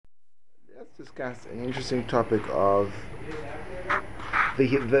discuss an interesting topic of the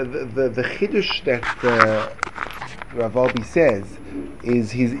chiddush that Rav Wolbe says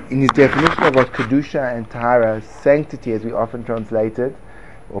is in his definition of what kedusha and tahara, sanctity as we often translate it,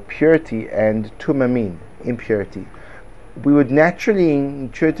 or purity, and tumah mean, impurity. We would naturally,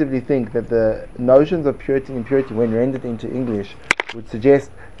 intuitively think that the notions of purity and impurity, when rendered into English, would suggest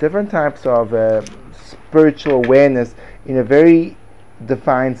different types of spiritual awareness in a very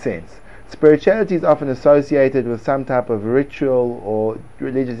defined sense. Spirituality is often associated with some type of ritual or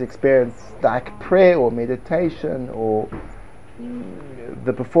religious experience like prayer or meditation or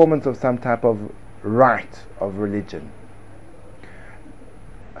the performance of some type of rite of religion.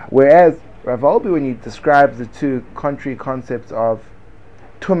 Whereas Rav Wolbe, when he describes the two contrary concepts of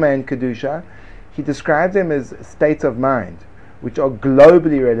Tumah and Kedusha, he describes them as states of mind which are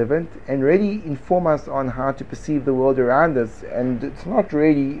globally relevant and really inform us on how to perceive the world around us, and it's not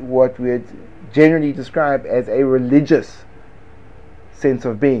really what we would generally describe as a religious sense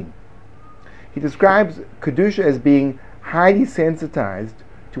of being. He describes Kedusha as being highly sensitized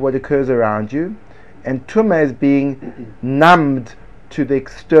to what occurs around you, and Tumah as being numbed to the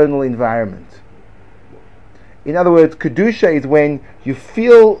external environment. In other words, Kedusha is when you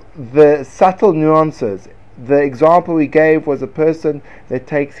feel the subtle nuances. The example we gave was a person that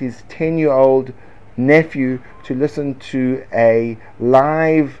takes his 10-year-old nephew to listen to a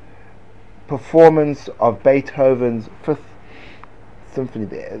live performance of Beethoven's Fifth Symphony,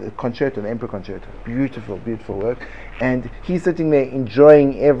 the concerto, the Emperor Concerto. Beautiful, beautiful work. And he's sitting there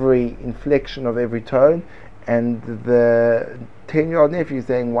enjoying every inflection of every tone, and the 10-year-old nephew is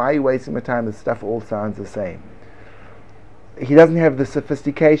saying, "Why are you wasting my time? This stuff all sounds the same." He doesn't have the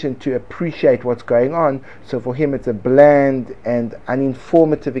sophistication to appreciate what's going on, so for him it's a bland and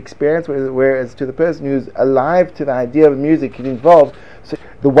uninformative experience, whereas to the person who's alive to the idea of music is involved, so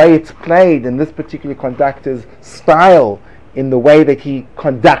the way it's played and this particular conductor's style in the way that he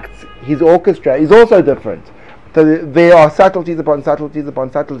conducts his orchestra is also different. So there are subtleties upon subtleties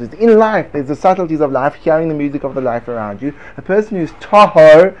upon subtleties. In life, there's the subtleties of life, hearing the music of the life around you. A person who's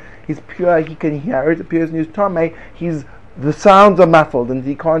tahor, he's pure, he can hear it. A person who's tameh, the sounds are muffled and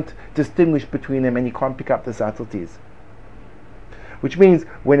he can't distinguish between them and he can't pick up the subtleties. Which means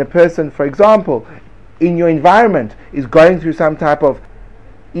when a person, for example, in your environment is going through some type of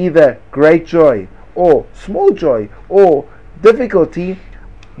either great joy or small joy or difficulty,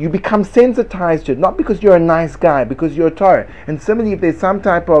 you become sensitized to it, not because you're a nice guy, because you're a Torah. And similarly, if there's some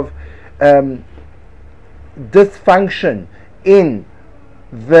type of dysfunction in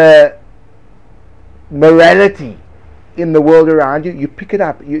the morality in the world around you, you pick it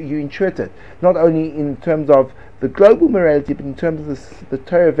up, you intuit it. Not only in terms of the global morality, but in terms of the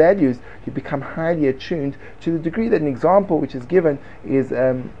Torah values, you become highly attuned to the degree that an example which is given is,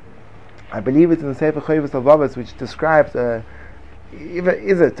 I believe it's in the Sefer Chovos HaLevavos, which describes,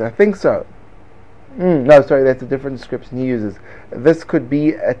 is it? I think so. No, sorry, that's a different description he uses. This could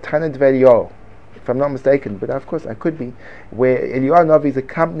be a Tanit V'Eliyahu, if I'm not mistaken, but of course I could be, where Eliyahu Novi is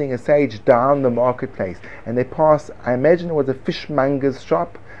accompanying a sage down the marketplace, and they pass, I imagine it was a fishmonger's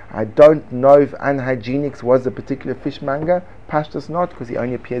shop. I don't know if Unhygienics was a particular fishmonger, Pashtus not, because he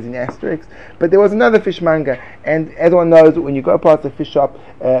only appears in Asterix, but there was another fishmonger, and everyone knows when you go past the fish shop,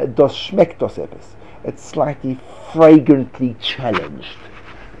 das schmeckt das etwas. It's slightly fragrantly challenged.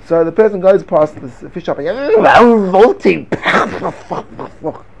 So the person goes past this fish shop and revolting.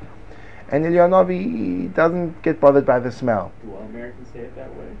 And Eliyahu Novi doesn't get bothered by the smell. Do all Americans say it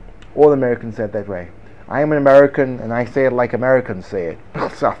that way? All Americans say it that way. I am an American and I say it like Americans say it.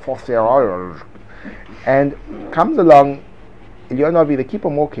 And comes along Eliyahu Novi, they keep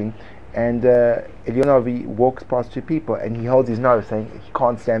on walking, and Eliyahu Novi walks past two people and he holds his nose saying he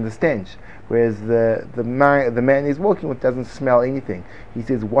can't stand the stench. Whereas the man he's walking with doesn't smell anything. He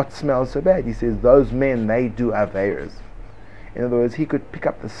says, "What smells so bad?" He says, "Those men, they do aveiros." In other words, he could pick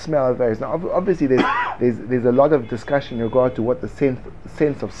up the smell of aveiros. Now, obviously, there's a lot of discussion in regard to what the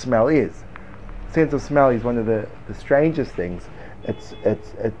sense of smell is. Sense of smell is one of the strangest things. It's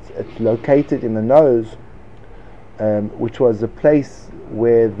located in the nose, which was the place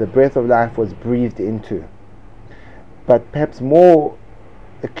where the breath of life was breathed into. But perhaps more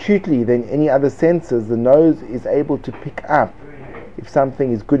acutely than any other senses, the nose is able to pick up if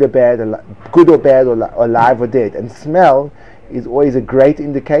something is good or bad, or alive or dead. And smell is always a great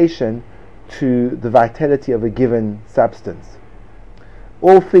indication to the vitality of a given substance.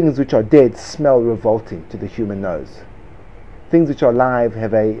 All things which are dead smell revolting to the human nose. Things which are alive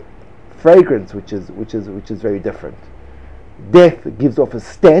have a fragrance which is very different. Death gives off a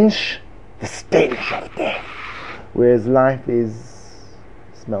stench, the stench of death, whereas life is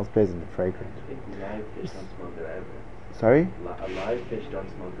smells pleasant and fragrant. I think live fish don't smell good either. Sorry? A live fish don't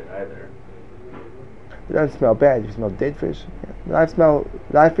smell good either. They don't smell bad if you smell dead fish. Yeah.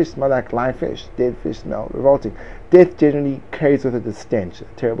 Live fish smell like live fish. Dead fish smell revolting. Death generally carries with it a stench, a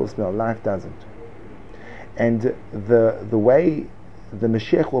terrible smell. Life doesn't. And the way the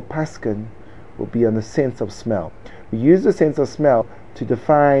Mashiach will paskin will be on the sense of smell. We use the sense of smell to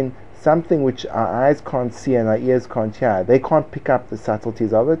define something which our eyes can't see and our ears can't hear. They can't pick up the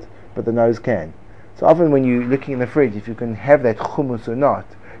subtleties of it, but the nose can. So often when you're looking in the fridge, if you can have that hummus or not,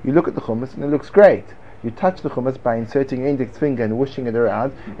 you look at the hummus and it looks great. You touch the hummus by inserting your index finger and whooshing it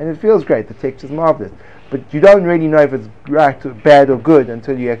around, and it feels great. The texture is marvelous. But you don't really know if it's right or bad or good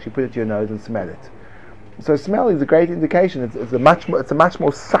until you actually put it to your nose and smell it. So smell is a great indication. It's a much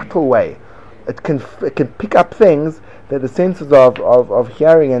more subtle way. It can pick up things that the senses of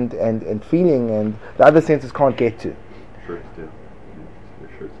hearing and feeling and the other senses can't get to. Shirts too. The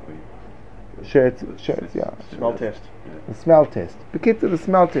shirts clean. Shirts, yeah. Smell test. The smell test. Bekitzer, the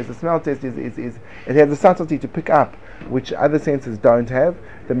smell test. The smell test is it has a subtlety to pick up which other senses don't have.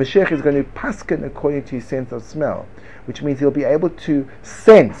 The Mashiach is going to paskin according to his sense of smell, which means he'll be able to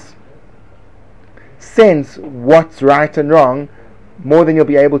sense what's right and wrong more than you'll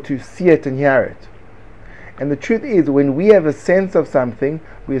be able to see it and hear it. And the truth is, when we have a sense of something,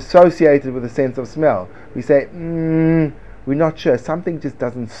 we associate it with a sense of smell. We say, we're not sure, something just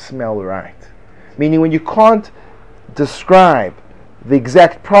doesn't smell right. Meaning when you can't describe the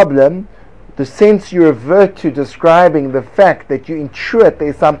exact problem, the sense you revert to describing the fact that you intuit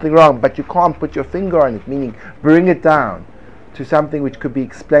there's something wrong, but you can't put your finger on it, meaning bring it down to something which could be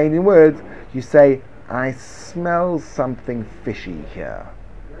explained in words, you say, I smell something fishy here.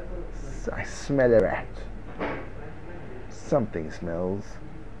 I smell a rat. Something smells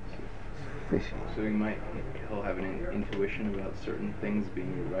fishy. So he'll have an intuition about certain things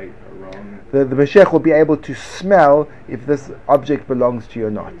being right or wrong. The Mashiach will be able to smell if this object belongs to you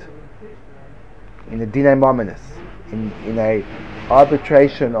or not. In a dinai mominus, in a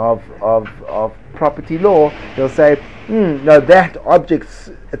arbitration of property law, he'll say, no, that object,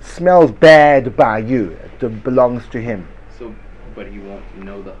 it smells bad by you. It belongs to him. So, but he won't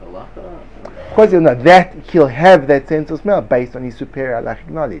know the halacha? Of course he'll know that, he'll have that sense of smell based on his superior halachic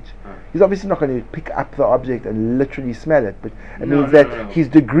knowledge. He's obviously not going to pick up the object and literally smell it, but it means that his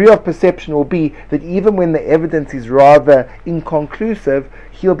degree of perception will be that even when the evidence is rather inconclusive,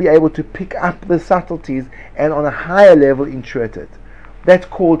 he'll be able to pick up the subtleties and on a higher level intuit it. That's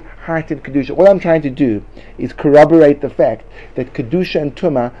called heightened Kedusha. What I'm trying to do is corroborate the fact that Kedusha and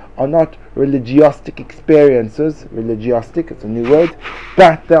Tumah are not religiostic experiences, religiostic, it's a new word,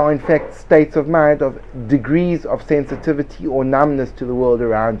 but they are in fact states of mind of degrees of sensitivity or numbness to the world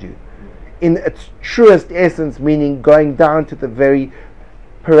around you. In its truest essence, meaning going down to the very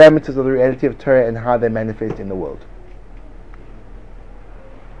parameters of the reality of Torah and how they manifest in the world.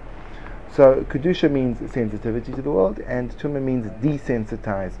 So Kedusha means sensitivity to the world, and Tumah means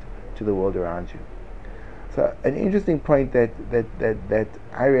desensitized to the world around you. So an interesting point that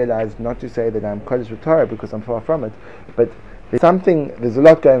I realized, not to say that I'm Kodesh with Torah because I'm far from it, but there's a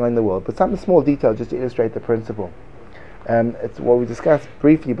lot going on in the world, but some small detail just to illustrate the principle. It's what we discussed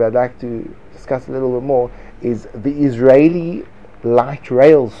briefly, but I'd like to discuss a little bit more, is the Israeli light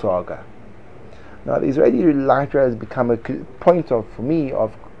rail saga. Now the Israeli light rail has become a point for me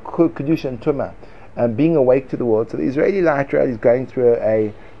of Kedusha and Tumah, and being awake to the world. So the Israeli light rail is going through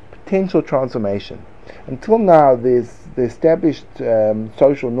a potential transformation. Until now, the established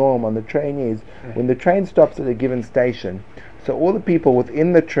social norm on the train is when the train stops at a given station, so all the people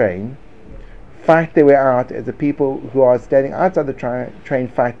within the train fight their way out as the people who are standing outside the train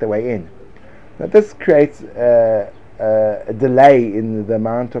fight their way in. Now this creates a delay in the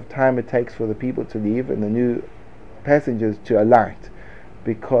amount of time it takes for the people to leave and the new passengers to alight,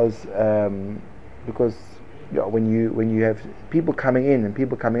 because when you have people coming in and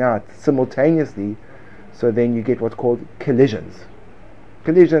people coming out simultaneously, so then you get what's called collisions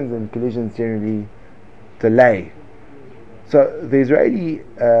and collisions generally delay. So the Israeli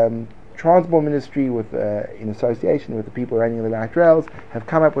Transport Ministry, in association with the people running the light rails, have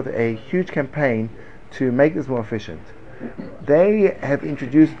come up with a huge campaign to make this more efficient. They have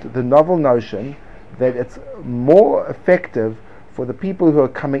introduced the novel notion that it's more effective for the people who are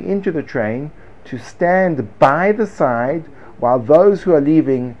coming into the train to stand by the side while those who are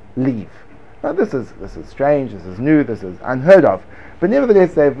leaving leave. Now this is strange, this is new, this is unheard of, but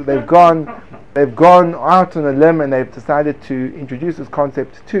nevertheless they've gone out on a limb and they've decided to introduce this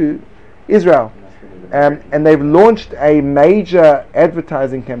concept to Israel, and they've launched a major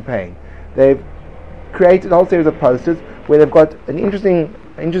advertising campaign. They've created a whole series of posters where they've got an interesting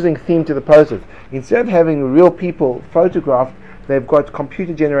interesting theme to the process. Instead of having real people photographed, they've got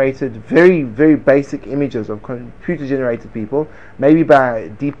computer-generated, very, very basic images of computer-generated people, maybe by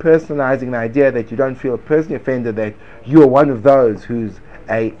depersonalizing the idea that you don't feel personally offended that you are one of those who's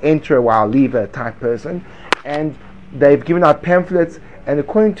a enter while leaver type person. And they've given out pamphlets, and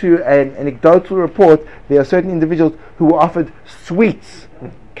according to an anecdotal report, there are certain individuals who were offered sweets,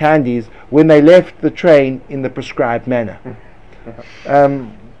 candies, when they left the train in the prescribed manner.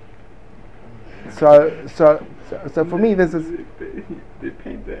 So for me, this is. They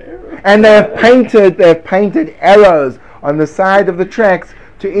paint the arrow. And they've painted arrows on the side of the tracks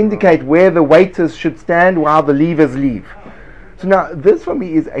to indicate where the waiters should stand while the leavers leave. So now, this for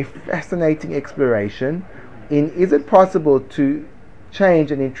me is a fascinating exploration in, is it possible to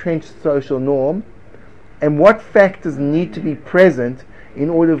change an entrenched social norm, and what factors need to be present in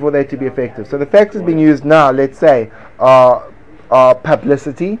order for that to be effective. So the factors being used now, let's say, are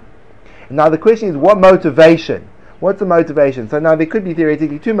publicity. Now the question is, what motivation? What's the motivation? So now there could be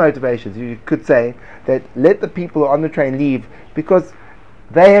theoretically two motivations. You could say that let the people on the train leave because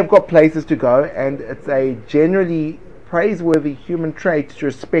they have got places to go, and it's a generally praiseworthy human trait to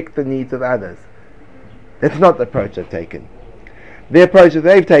respect the needs of others. That's not the approach they've taken. The approach that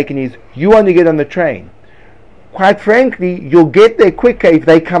they've taken is, you want to get on the train. Quite frankly, you'll get there quicker if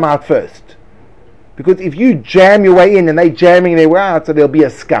they come out first. Because if you jam your way in and they're jamming their way out, so there'll be a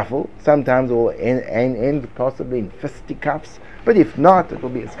scuffle, sometimes or end possibly in fisticuffs, but if not, it will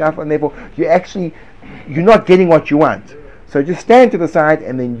be a scuffle, and therefore you're not getting what you want. So just stand to the side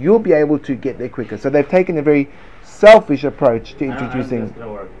and then you'll be able to get there quicker. So they've taken a very selfish approach to introducing.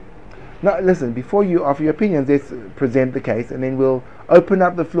 Now listen, before you offer your opinions, let's present the case, and then we'll open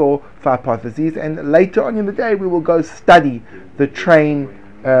up the floor for hypotheses, and later on in the day we will go study the train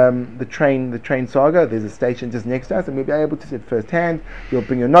saga. There's a station just next to us, and we'll be able to see it firsthand. You'll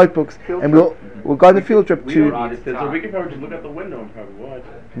bring your notebooks, and we'll go on a field trip to. So we can probably just look out the window and probably watch.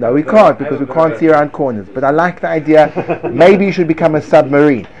 No, we can't, because we can't see around corners. But I like the idea. Maybe you should become a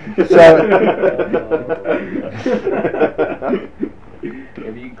submarine. So.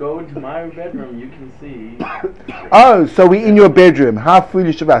 If you go into my bedroom, you can see. Oh, so we're in your bedroom. How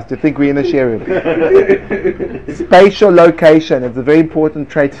foolish of us to think we're in the share room. Spatial location is a very important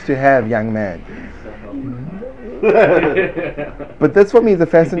trait to have, young man. But this for me is a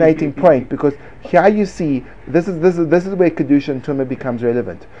fascinating point, because here you see this is where Kedusha and Tumah becomes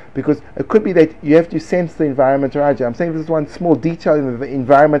relevant, because it could be that you have to sense the environment around you. I'm saying this is one small detail in the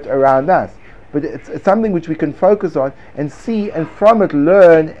environment around us, but it's something which we can focus on and see, and from it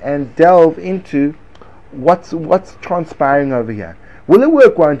learn and delve into what's transpiring over here. Will it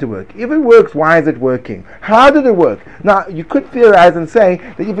work? Won't it work? If it works, why is it working? How did it work? Now you could theorize and say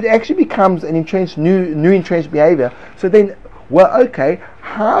that if it actually becomes an entrenched new entrenched behavior, so then, well, okay,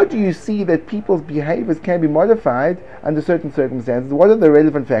 how do you see that people's behaviors can be modified under certain circumstances? What are the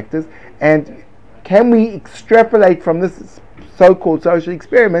relevant factors, and can we extrapolate from this so-called social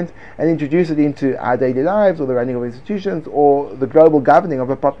experiment and introduce it into our daily lives, or the running of institutions, or the global governing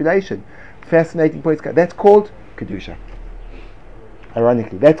of a population? Fascinating points. That's called Kedusha.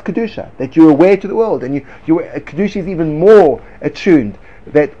 Ironically, that's Kedusha, that you're aware to the world, and Kedusha is even more attuned,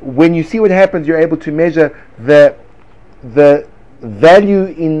 that when you see what happens, you're able to measure the value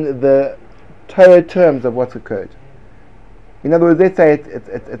in the Torah terms of what's occurred. In other words, let's say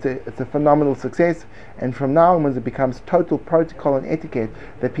it's a phenomenal success, and from now on, when it becomes total protocol and etiquette,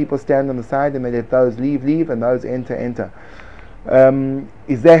 that people stand on the side and they let those leave, and those enter.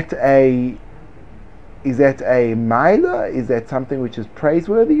 Is that a milah? Is that something which is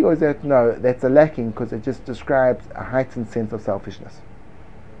praiseworthy, or is that no? That's a lacking, because it just describes a heightened sense of selfishness.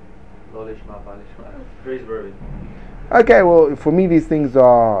 Praiseworthy. Okay, well, for me, these things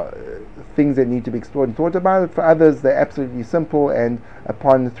are things that need to be explored and thought about. For others, they're absolutely simple, and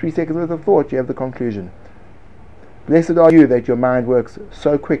upon 3 seconds worth of thought, you have the conclusion. Blessed are you that your mind works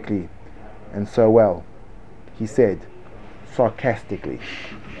so quickly and so well, he said, sarcastically.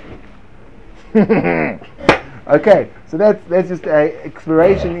 Okay, so that's just an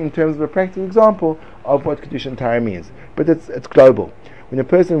exploration in terms of a practical example of what Kedusha and Torah means. But it's global. When a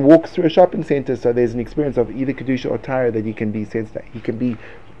person walks through a shopping center, so there's an experience of either Kedusha or Torah that he can be sensed. He can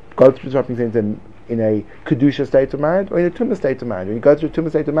go through the shopping center in a Kedusha state of mind or in a Tumah state of mind. When he goes through a Tumah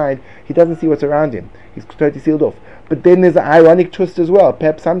state of mind, he doesn't see what's around him. He's totally sealed off. But then there's an ironic twist as well.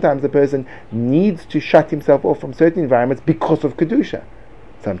 Perhaps sometimes the person needs to shut himself off from certain environments because of Kedusha.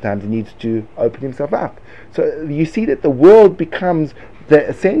 Sometimes he needs to open himself up. So you see that the world becomes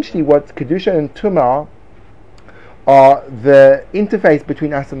essentially what Kedusha and Tumah are the interface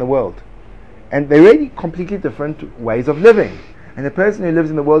between us and the world. And they're really completely different ways of living. And the person who lives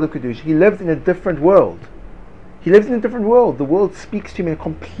in the world of Kedusha, he lives in a different world. He lives in a different world. The world speaks to him in a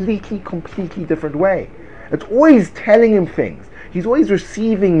completely different way. It's always telling him things. He's always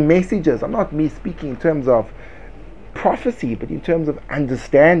receiving messages. I'm not me speaking in terms of prophecy, but in terms of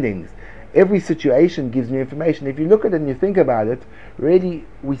understandings. Every situation gives new information. If you look at it and you think about it, really,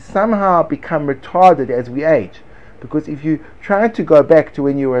 we somehow become retarded as we age. Because if you try to go back to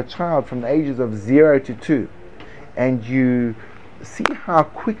when you were a child from the ages of 0 to 2, and you see how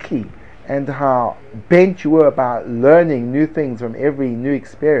quickly and how bent you were about learning new things from every new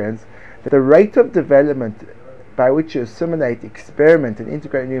experience, the rate of development by which you assimilate, experiment, and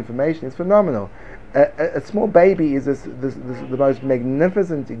integrate new information is phenomenal. A small baby is the most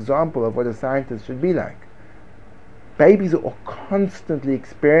magnificent example of what a scientist should be like. Babies are constantly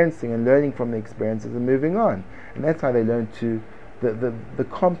experiencing and learning from the experiences and moving on. And that's how they learn to the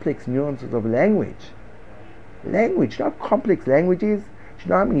complex nuances of language. Language, not complex languages. Do you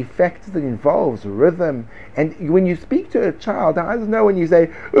know how many factors it involves? Rhythm. And when you speak to a child, how does it know when you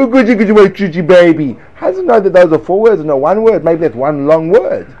say, oh, good, baby? How does it know that those are 4 words and not 1 word? Maybe that's one long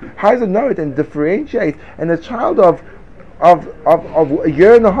word. How does it know it and differentiate? And a child of a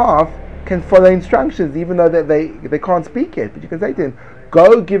year and a half can follow instructions even though that they can't speak yet. But you can say to him,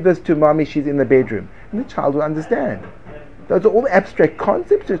 go give this to mommy, she's in the bedroom. And the child will understand. Those are all abstract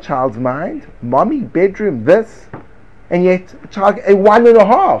concepts to a child's mind. Mommy, bedroom, this. And yet, a child, a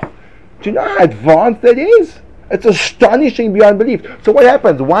 1.5. Do you know how advanced that is? It's astonishing beyond belief. So what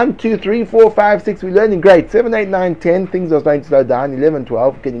happens? 1, 2, 3, 4, 5, 6, we're learning great. 7, 8, 9, 10, things are starting to slow down. 11,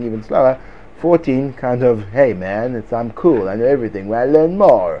 12, getting even slower. 14, kind of, hey man, I'm cool, I know everything, well, I learn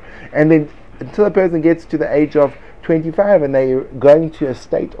more. And then, until a person gets to the age of 25 and they're going to a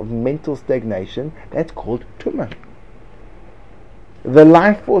state of mental stagnation, that's called tumah. The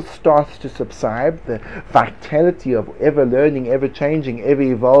life force starts to subside, the vitality of ever learning, ever changing, ever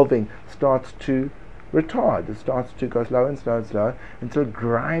evolving starts to retard. It starts to go slower and slower and slower until it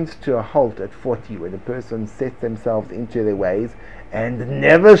grinds to a halt at 40 when a person sets themselves into their ways and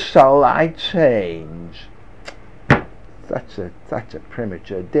never shall I change. Such a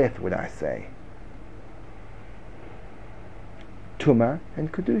premature death, would I say. Tumah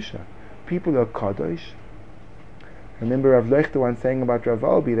and Kedusha. People are Kadosh. I remember Rav Leuchter once saying about Rav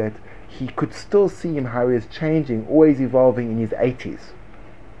Wolbe that he could still see him how he is changing, always evolving in his 80s.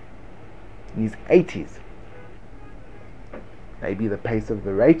 In his 80s. Maybe the pace of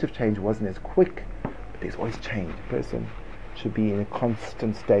the rate of change wasn't as quick, but there's always change. A person should be in a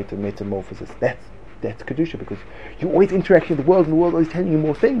constant state of metamorphosis. That's Kedusha, because you're always interacting with the world, and the world is always telling you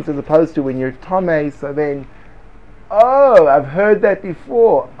more things, as opposed to when you're Tomei, so then, oh, I've heard that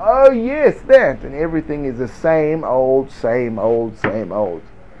before. Oh, yes, that. And everything is the same old, same old, same old.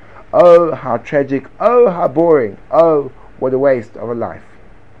 Oh, how tragic. Oh, how boring. Oh, what a waste of a life.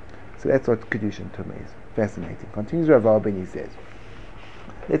 So that's what Kedusha and Tumah is. Fascinating. Continues Rav Wolbe and he says,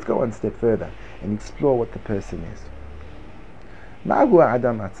 let's go one step further and explore what the person is. Mahu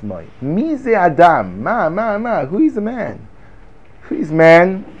Adam Atzmoi. Mi ze Adam. Ma. Who is a man? Who is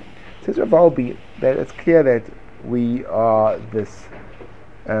man? Says Rav Wolbe that it's clear that we are this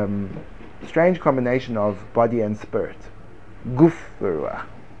strange combination of body and spirit. Guf v'ruach.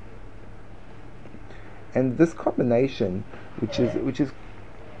 And this combination, which is,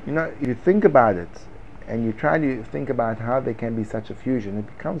 you know, if you think about it, and you try to think about how there can be such a fusion, it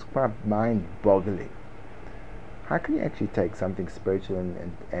becomes quite mind-boggling. How can you actually take something spiritual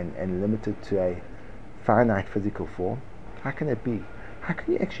and limit it to a finite physical form? How can it be? How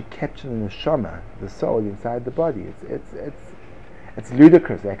can you actually capture the neshama, the soul inside the body? It's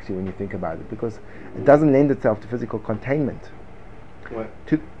ludicrous actually when you think about it, because it doesn't lend itself to physical containment. What?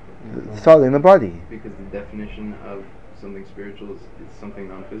 To the soul in the body. Because the definition of something spiritual is something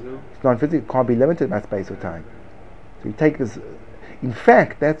non-physical? It's non-physical, it can't be limited by space or time. So you take this, in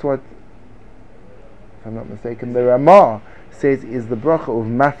fact, that's what, if I'm not mistaken, the Ramah says is the bracha of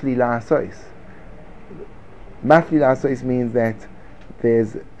Mafli La'asos. Mafli La'asos means that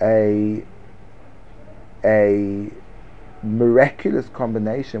there's a miraculous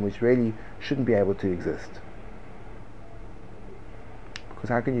combination which really shouldn't be able to exist. Because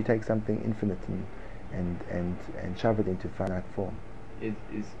how can you take something infinite and shove it into finite form? Is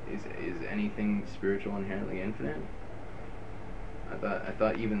anything spiritual inherently infinite? I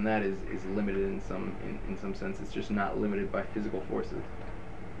thought even that is limited in some sense. It's just not limited by physical forces.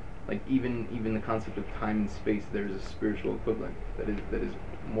 Like even the concept of time and space, there is a spiritual equivalent that is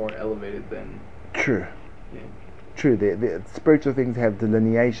more elevated than. True. Yeah. True. The spiritual things have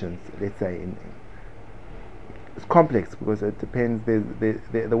delineations. Let's say it's complex because it depends.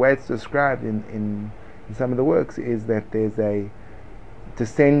 The way it's described in some of the works is that there's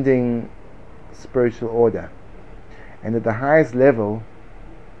descending spiritual order, and at the highest level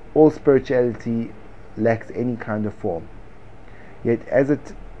all spirituality lacks any kind of form. Yet as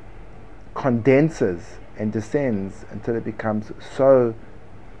it condenses and descends until it becomes so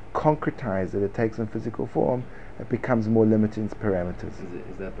concretized that it takes on physical form, it becomes more limited in its parameters.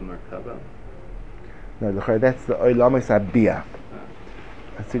 Is that the Merkaba? No, that's the Olam Sabiyah.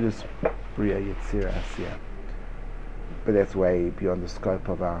 Atzilus Bria Yetzira Asiya. But that's way beyond the scope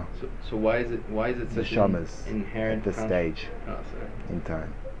of our So why is it such an neshamas inherent at this stage Oh, sorry. in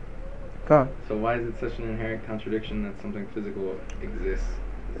time. Go on. So why is it such an inherent contradiction that something physical exists?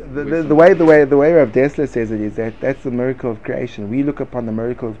 The way Rav Dessler says it is that that's the miracle of creation. We look upon the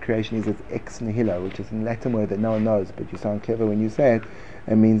miracle of creation as its ex nihilo, which is a Latin word that no one knows, but you sound clever when you say it.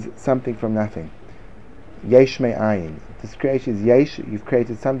 It means something from nothing. Yesh me'ayin. This creation is yesh. You've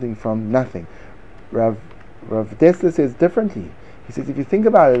created something from nothing. Rav Dessler says differently. He says if you think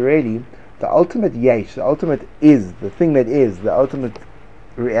about it, really, the ultimate yesh, the ultimate is, the thing that is, the ultimate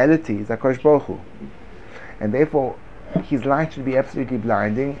reality is HaKadosh Baruch Hu, and therefore His light should be absolutely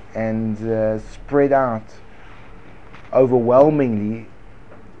blinding and spread out overwhelmingly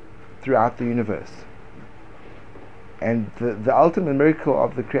throughout the universe. And the ultimate miracle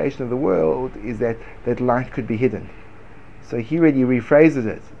of the creation of the world is that light could be hidden. So he really rephrases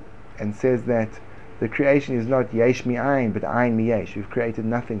it and says that the creation is not yesh mi ayin, but ayin mi yesh. You've created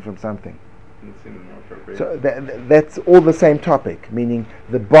nothing from something. So that's all the same topic, meaning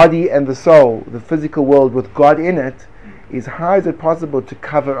the body and the soul, the physical world with God in it, is how is it possible to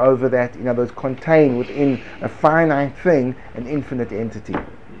cover over that, in other words, contain within a finite thing an infinite entity.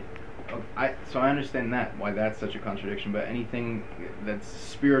 So I understand that, why that's such a contradiction, but anything that's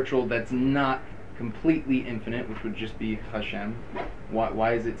spiritual, that's not completely infinite, which would just be Hashem,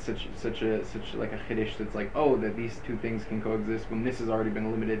 why is it such like a chiddush that's like, oh, that these two things can coexist when this has already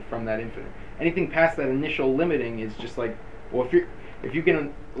been limited from that infinite? Anything past that initial limiting is just like, well, if you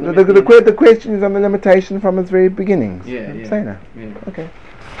can the question is on the limitation from its very beginnings. Yeah. Okay.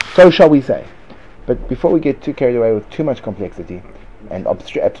 So shall we say. But before we get too carried away with too much complexity and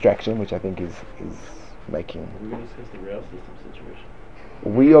abstraction, which I think is making. We're going to discuss the rail system situation.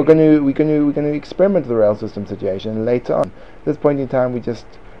 We're going to experiment with the rail system situation later on. At this point in time, we just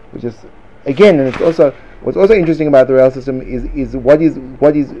again, and it's also what's also interesting about the rail system is what is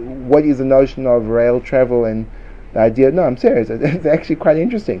the notion of rail travel and the idea. No, I'm serious. It's actually quite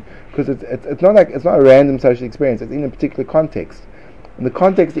interesting because it's not a random social experience. It's in a particular context, and the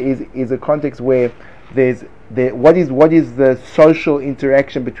context is a context where what is the social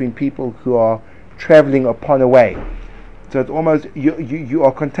interaction between people who are traveling upon a way. So it's almost you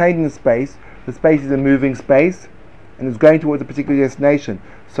are contained in space. The space is a moving space, and it's going towards a particular destination.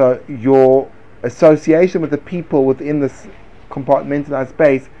 So your association with the people within this compartmentalized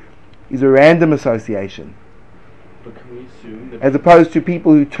space is a random association, But can we assume that as opposed to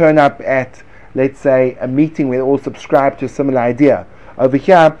people who turn up at, let's say, a meeting where they all subscribe to a similar idea. Over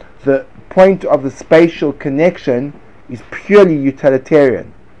here, the point of the spatial connection is purely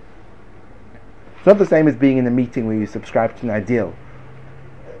utilitarian. It's not the same as being in a meeting where you subscribe to an ideal.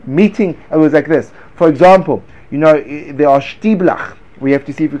 Meeting, it was like this. For example, there are shtiblach. We have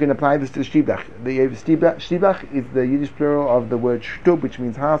to see if we can apply this to shtiblach. The shtiblach is the Yiddish plural of the word shtub, which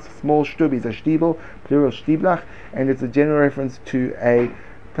means house. Small shtub is a shtibel, plural shtiblach, and it's a general reference to a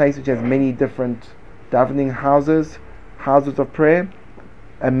place which has many different davening houses of prayer,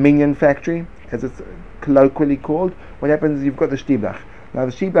 a minyan factory, as it's colloquially called. What happens is you've got the shtiblach. Now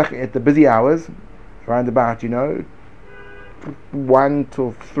the shtiblach at the busy hours, around about 1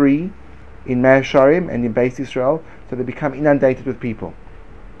 till 3 in Mea Shearim and in Beis Yisrael, so they become inundated with people.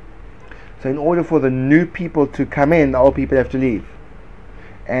 So in order for the new people to come in, the old people have to leave.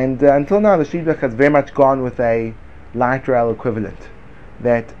 And until now, the shtiblach has very much gone with a light rail equivalent.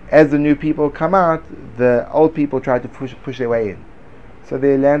 That as the new people come out, the old people try to push their way in. So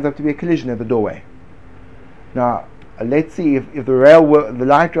there lands up to be a collision at the doorway. Now, let's see if the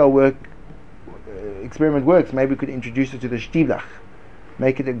light rail experiment works. Maybe we could introduce it to the shtiblach,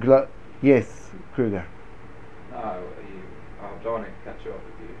 make it a yes, Kruger. No, I don't want to cut you off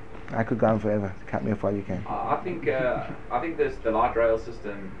with you. I could go on forever. Cut me off while you can. I think the light rail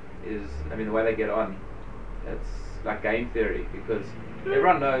system is. I mean, the way they get on, it's like game theory because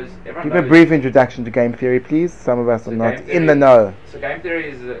everyone knows. Give a brief introduction to game theory, please. Some of us are not in the know. So game theory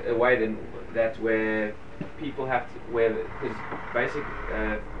is a way that where people have to, because basic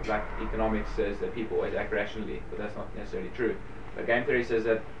like economics says that people always act rationally, but that's not necessarily true. But game theory says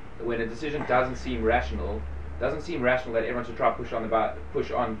that when a decision doesn't seem rational that everyone should try push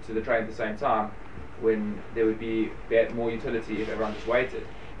on to the train at the same time. when there would be more utility if everyone just waited.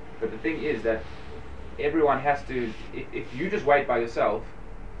 But the thing is that everyone has to. If you just wait by yourself,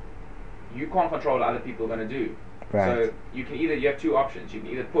 you can't control what other people are going to do. Right. So you have two options. You can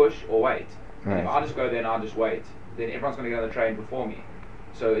either push or wait. And if Right. I just go there and I just wait, then everyone's going to get on the train before me.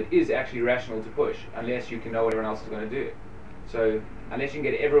 So it is actually rational to push, unless you can know what everyone else is going to do. So unless you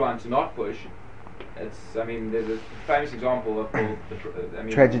can get everyone to not push, there's a famous example of called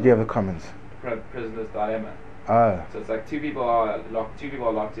Tragedy of the Commons. Prisoner's Dilemma. Oh. So it's like two people are locked in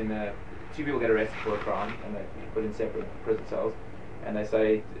two people get arrested for a crime and they're put in separate prison cells, and they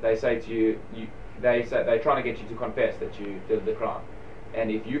say to you, they're trying to get you to confess that you did the crime, and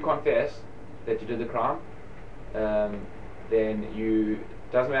if you confess that you did the crime, then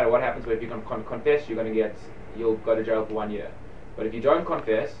doesn't matter what happens, but if you can confess, you'll go to jail for 1 year. But if you don't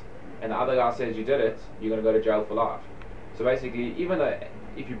confess and the other guy says you did it, you're going to go to jail for life. So basically, even though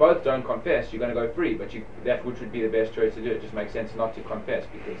if you both don't confess, you're going to go free, but which would be the best choice to do. It just makes sense not to confess,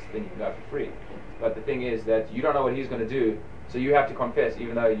 because then you can go for free. But the thing is that you don't know what he's going to do, so you have to confess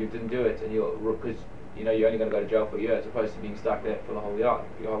even though you didn't do it, and because you're only going to go to jail for a year as opposed to being stuck there for your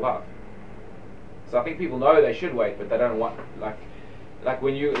whole life. So I think people know they should wait, but they don't want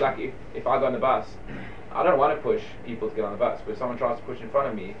if I go on the bus, I don't want to push people to get on the bus, but if someone tries to push in front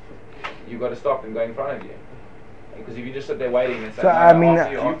of me, you've got to stop them going in front of you. Because if you just sit there waiting and say, So, I mean,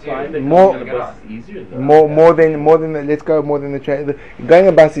 more than let's go more than the train. Going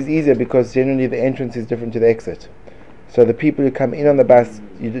a bus is easier because generally the entrance is different to the exit. So the people who come in on the bus,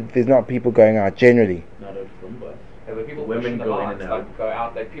 there's not people going out generally. Not a swim bus. Yeah, but people Women pushing the go in lines, and out. like, go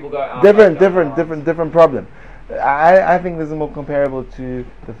out. Like, people go out. Different problem. I think this is more comparable to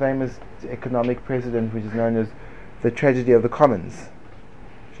the famous economic precedent which is known as the tragedy of the commons.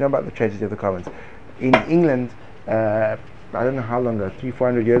 Do you know about the tragedy of the commons? In England, I don't know how long ago,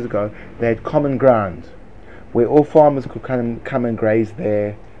 300-400 years ago, they had common ground where all farmers could come and graze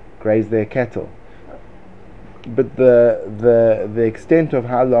their cattle. But the extent of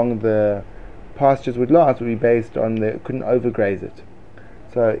how long the pastures would last would be based on they couldn't overgraze it.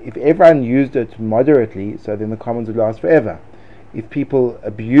 So if everyone used it moderately, so then the commons would last forever. If people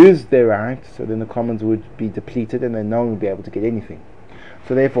abused their rights, so then the commons would be depleted and then no one would be able to get anything.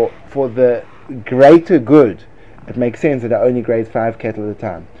 So therefore, for the greater good, it makes sense that I only graze 5 cattle at a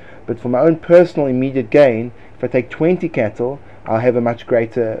time. But for my own personal immediate gain, if I take 20 cattle, I'll have a much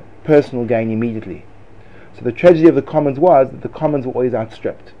greater personal gain immediately. So the tragedy of the commons was that the commons were always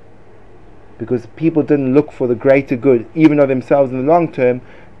outstripped, because people didn't look for the greater good, even of themselves in the long term,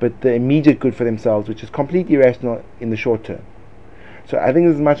 but the immediate good for themselves, which is completely irrational in the short term. So I think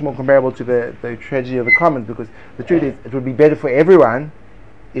this is much more comparable to the tragedy of the commons, because the truth is, it would be better for everyone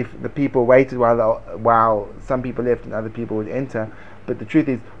if the people waited while some people left and other people would enter. But the truth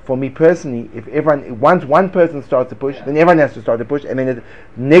is, for me personally, if once one person starts to push, then everyone has to start to push, and then it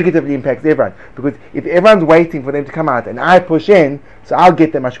negatively impacts everyone. Because if everyone's waiting for them to come out and I push in, so I'll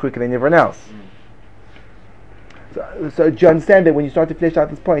get there much quicker than everyone else. So do you understand that when you start to flesh out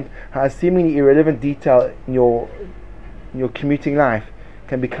this point, how a seemingly irrelevant detail in your commuting life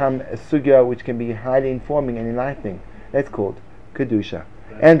can become a sugya which can be highly informing and enlightening? That's called Kedusha.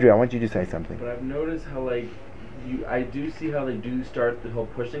 Andrew, I want you to say something. But I've noticed how I do see how they do start the whole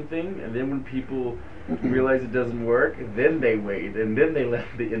pushing thing, and then when people realize it doesn't work, then they wait, and then they let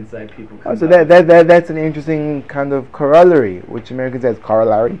the inside people come So out. that's an interesting kind of corollary, which Americans say is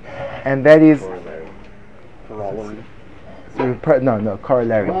corollary, and that is Corollary.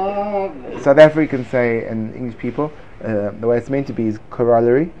 corollary. South Africans say, and English people, the way it's meant to be is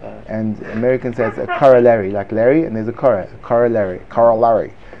corollary, and Americans say it's a corollary, like Larry, and there's a corollary.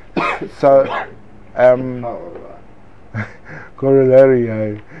 So,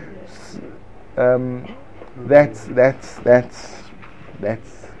 corollary.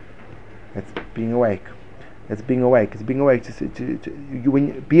 That's being awake. That's being awake. It's being awake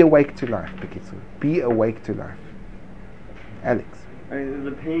be awake to life. Be awake to life. Alex. I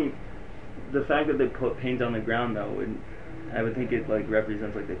mean, the fact that they put paint on the ground, though, I would think it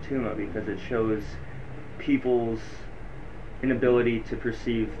represents the tumah, because it shows people's inability to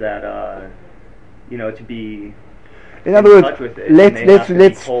perceive that, to be in other words, touch with it,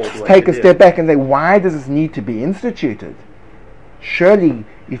 let's take a step back and say, why does this need to be instituted? Surely,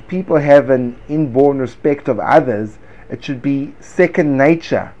 if people have an inborn respect of others, it should be second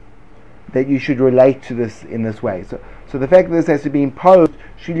nature that you should relate to this in this way. So the fact that this has to be imposed,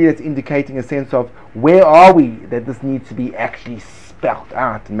 surely that's indicating a sense of where are we that this needs to be actually spelt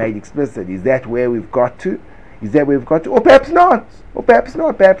out and made explicit. Is that where we've got to? Or perhaps not. Perhaps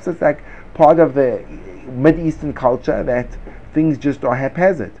it's like part of the Mid-Eastern culture that things just are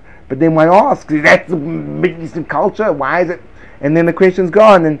haphazard. But then one asks, is that the Middle Eastern culture? Why is it? And then the question's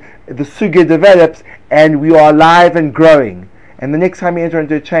gone, and the sugya develops, and we are alive and growing. And the next time you enter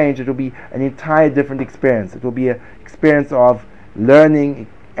into a change, it will be an entire different experience. It will be an experience of learning,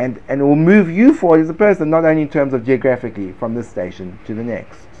 and it will move you forward as a person, not only in terms of geographically, from this station to the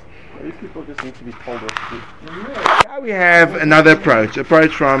next. These people just need to be told what to do. Now we have another approach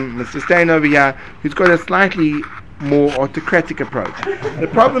from Mr. Stein over here, who's got a slightly more autocratic approach. The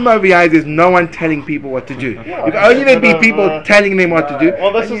problem over here is there's no one telling people what to do. If only there'd be people telling them what to do.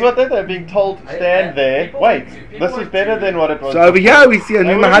 Well, this is what they're being told to stand there. Wait, this is better than what it was. So over here we see a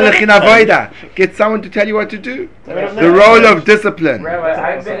new mahalach in avoda. Get someone to tell you what to do. The role of discipline.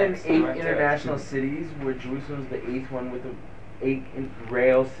 Rabbi, I've been in 8 international cities where Jerusalem's the 8th one with the 8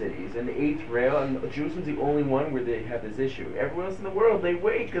 rail cities, and the 8th rail, and Jerusalem's the only one where they have this issue. Everyone else in the world, they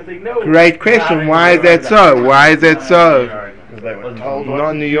wait because they know. Great question. Why is that so? Why is that so? Because they were told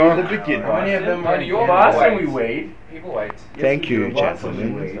Not New York. to begin. How many of them are New in York? Boston? We Wait. wait. People wait. Thank you, Boston we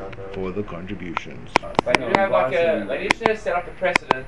gentlemen, wait. for the contributions. They need to have like a. They need to set up a precedent